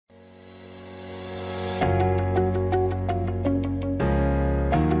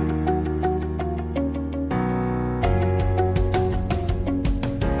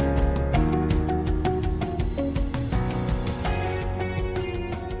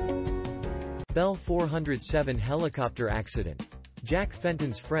Bell 407 helicopter accident. Jack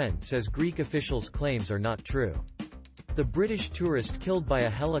Fenton's friend says Greek officials' claims are not true. The British tourist killed by a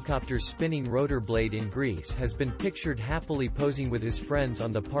helicopter's spinning rotor blade in Greece has been pictured happily posing with his friends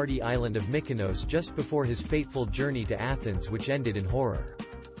on the party island of Mykonos just before his fateful journey to Athens, which ended in horror.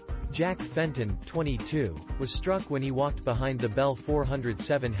 Jack Fenton, 22, was struck when he walked behind the Bell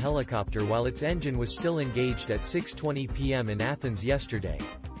 407 helicopter while its engine was still engaged at 6:20 p.m. in Athens yesterday,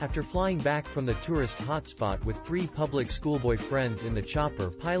 after flying back from the tourist hotspot with 3 public schoolboy friends in the chopper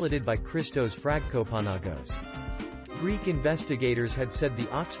piloted by Christos Fragkopanagos. Greek investigators had said the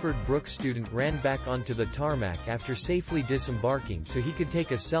Oxford Brookes student ran back onto the tarmac after safely disembarking so he could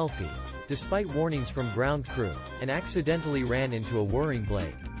take a selfie, despite warnings from ground crew, and accidentally ran into a whirring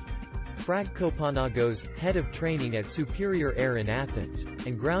blade. Fragkopanagos, head of training at Superior Air in Athens,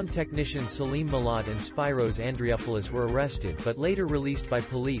 and ground technician Salim Milat and Spyros Andriopoulos were arrested but later released by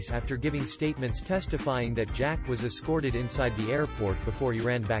police after giving statements testifying that Jack was escorted inside the airport before he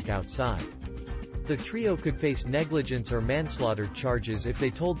ran back outside. The trio could face negligence or manslaughter charges if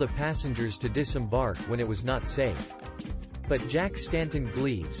they told the passengers to disembark when it was not safe. But Jack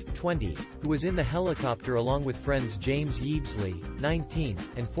Stanton-Gleaves, 20, who was in the helicopter along with friends James Yeabsley, 19,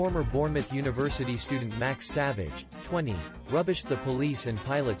 and former Bournemouth University student Max Savage, 20, rubbished the police and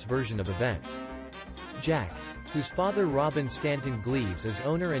pilot's version of events. Jack, whose father Robin Stanton-Gleaves is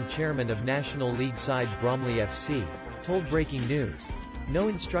owner and chairman of National League side Bromley FC, told Breaking News, "No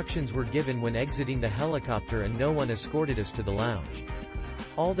instructions were given when exiting the helicopter and no one escorted us to the lounge.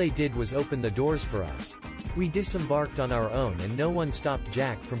 All they did was open the doors for us. We disembarked on our own and no one stopped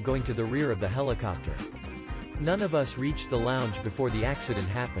Jack from going to the rear of the helicopter. None of us reached the lounge before the accident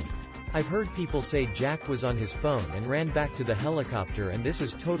happened. I've heard people say Jack was on his phone and ran back to the helicopter, and this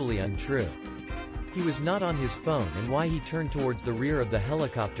is totally untrue. He was not on his phone, and why he turned towards the rear of the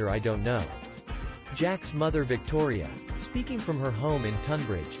helicopter I don't know." Jack's mother Victoria, speaking from her home in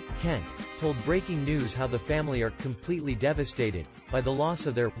Tonbridge, Kent, told Breaking News how the family are completely devastated by the loss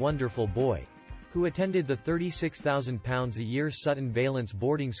of their wonderful boy, who attended the £36,000 a year Sutton Valence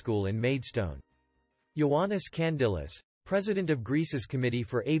boarding school in Maidstone. Ioannis Kandyllis, president of Greece's Committee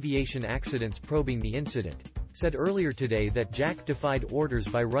for Aviation Accidents probing the incident, said earlier today that Jack defied orders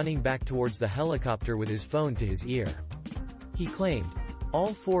by running back towards the helicopter with his phone to his ear. He claimed,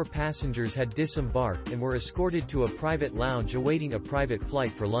 "All 4 passengers had disembarked and were escorted to a private lounge awaiting a private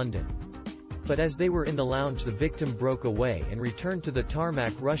flight for London. But as they were in the lounge, the victim broke away and returned to the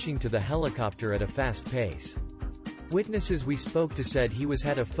tarmac, rushing to the helicopter at a fast pace." Witnesses we spoke to said he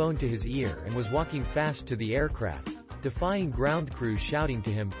had a phone to his ear and was walking fast to the aircraft, defying ground crew shouting to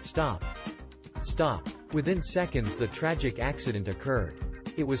him, "Stop! Stop!" Within seconds the tragic accident occurred.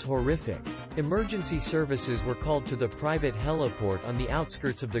 It was horrific. Emergency services were called to the private heliport on the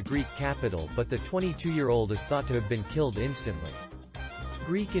outskirts of the Greek capital, but the 22-year-old is thought to have been killed instantly.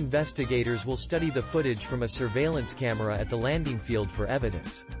 Greek investigators will study the footage from a surveillance camera at the landing field for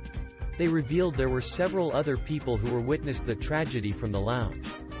evidence. They revealed there were several other people who witnessed the tragedy from the lounge.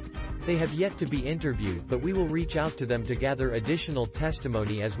 They have yet to be interviewed, but we will reach out to them to gather additional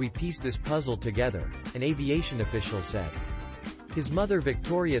testimony as we piece this puzzle together, an aviation official said. His mother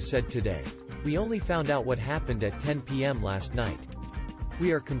Victoria said today, "We only found out what happened at 10 p.m. last night.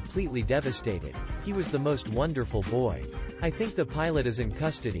 We are completely devastated. He was the most wonderful boy. I think the pilot is in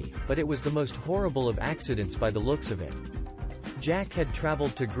custody, but it was the most horrible of accidents by the looks of it." Jack had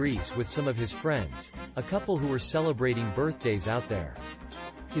traveled to Greece with some of his friends, a couple who were celebrating birthdays out there.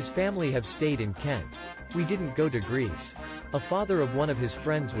 His family have stayed in Kent. "We didn't go to Greece. A father of one of his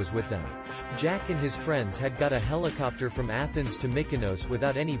friends was with them. Jack and his friends had got a helicopter from Athens to Mykonos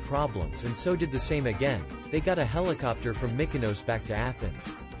without any problems, and so did the same again. They got a helicopter from Mykonos back to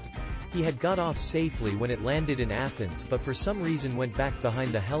Athens. He had got off safely when it landed in Athens, but for some reason went back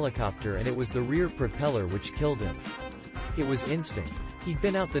behind the helicopter, and it was the rear propeller which killed him. It was instant. He'd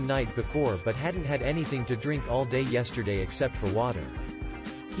been out the night before but hadn't had anything to drink all day yesterday except for water.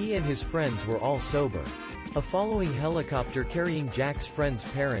 He and his friends were all sober." A following helicopter carrying Jack's friends'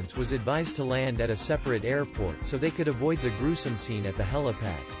 parents was advised to land at a separate airport so they could avoid the gruesome scene at the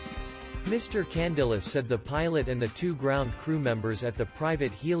helipad. Mr. Kandyllis said the pilot and the 2 ground crew members at the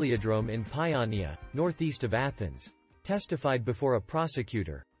private heliodrome in Pionia, northeast of Athens, testified before a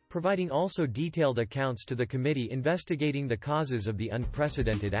prosecutor, providing also detailed accounts to the committee investigating the causes of the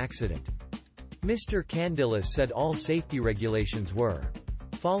unprecedented accident. Mr. Kandyllis said all safety regulations were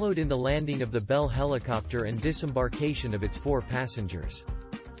followed in the landing of the Bell helicopter and disembarkation of its 4 passengers.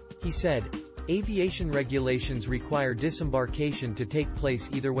 He said, "Aviation regulations require disembarkation to take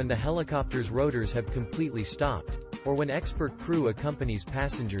place either when the helicopter's rotors have completely stopped, or when expert crew accompanies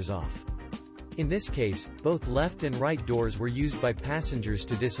passengers off. In this case, both left and right doors were used by passengers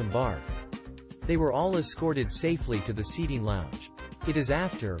to disembark. They were all escorted safely to the seating lounge. It is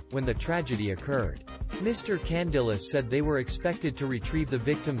after, when the tragedy occurred. Mr. Kandyllis said they were expected to retrieve the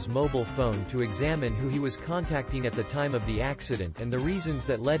victim's mobile phone to examine who he was contacting at the time of the accident and the reasons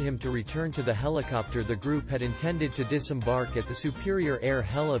that led him to return to the helicopter. The group had intended to disembark at the Superior Air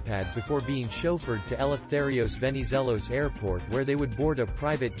helipad before being chauffeured to Eleftherios Venizelos Airport, where they would board a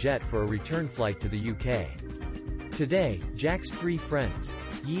private jet for a return flight to the UK. Today, Jack's three friends,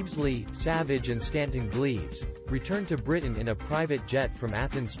 Yeabsley, Savage and Stanton-Gleaves, returned to Britain in a private jet from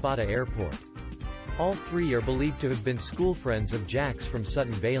Athens Spada Airport. All three are believed to have been school friends of Jack's from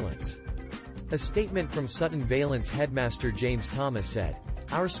Sutton Valence. A statement from Sutton Valence headmaster James Thomas said,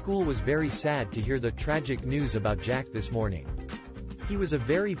 "Our school was very sad to hear the tragic news about Jack this morning. He was a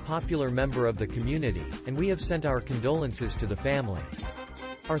very popular member of the community, and we have sent our condolences to the family.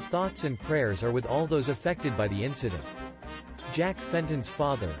 Our thoughts and prayers are with all those affected by the incident." Jack Fenton's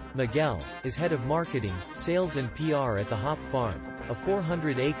father, Miguel, is head of marketing, sales and PR at the Hop Farm, a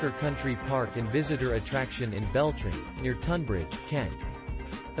 400-acre country park and visitor attraction in Beltring, near Tonbridge, Kent.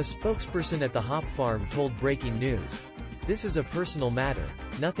 A spokesperson at the Hop Farm told Breaking News, "This is a personal matter,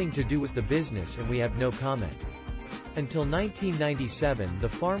 nothing to do with the business, and we have no comment." Until 1997, the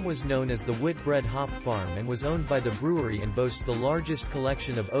farm was known as the Whitbread Hop Farm and was owned by the brewery and boasts the largest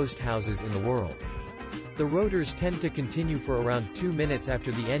collection of oast houses in the world. The rotors tend to continue for around 2 minutes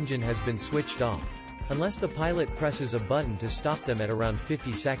after the engine has been switched off, unless the pilot presses a button to stop them at around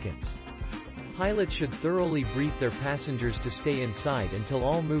 50 seconds. Pilots should thoroughly brief their passengers to stay inside until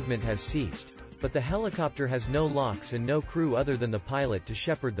all movement has ceased, but the helicopter has no locks and no crew other than the pilot to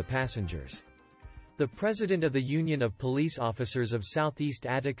shepherd the passengers. The president of the Union of Police Officers of Southeast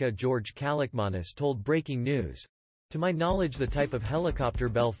Attica, George Kalakmanis, told Breaking News, "To my knowledge, the type of helicopter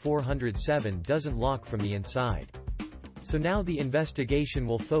Bell 407 doesn't lock from the inside. So now the investigation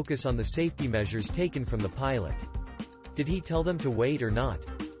will focus on the safety measures taken from the pilot. Did he tell them to wait or not?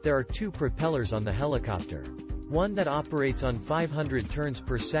 There are two propellers on the helicopter. One that operates on 500 turns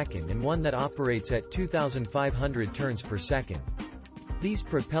per second and one that operates at 2,500 turns per second. These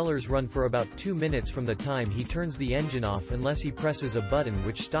propellers run for about 2 minutes from the time he turns the engine off unless he presses a button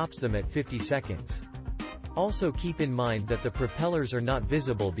which stops them at 50 seconds. Also keep in mind that the propellers are not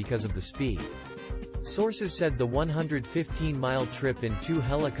visible because of the speed." Sources said the 115-mile trip in 2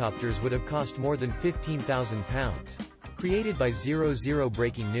 helicopters would have cost more than £15,000. Created by 00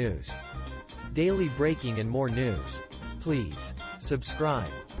 Breaking News. Daily breaking and more news. Please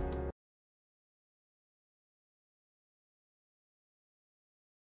subscribe.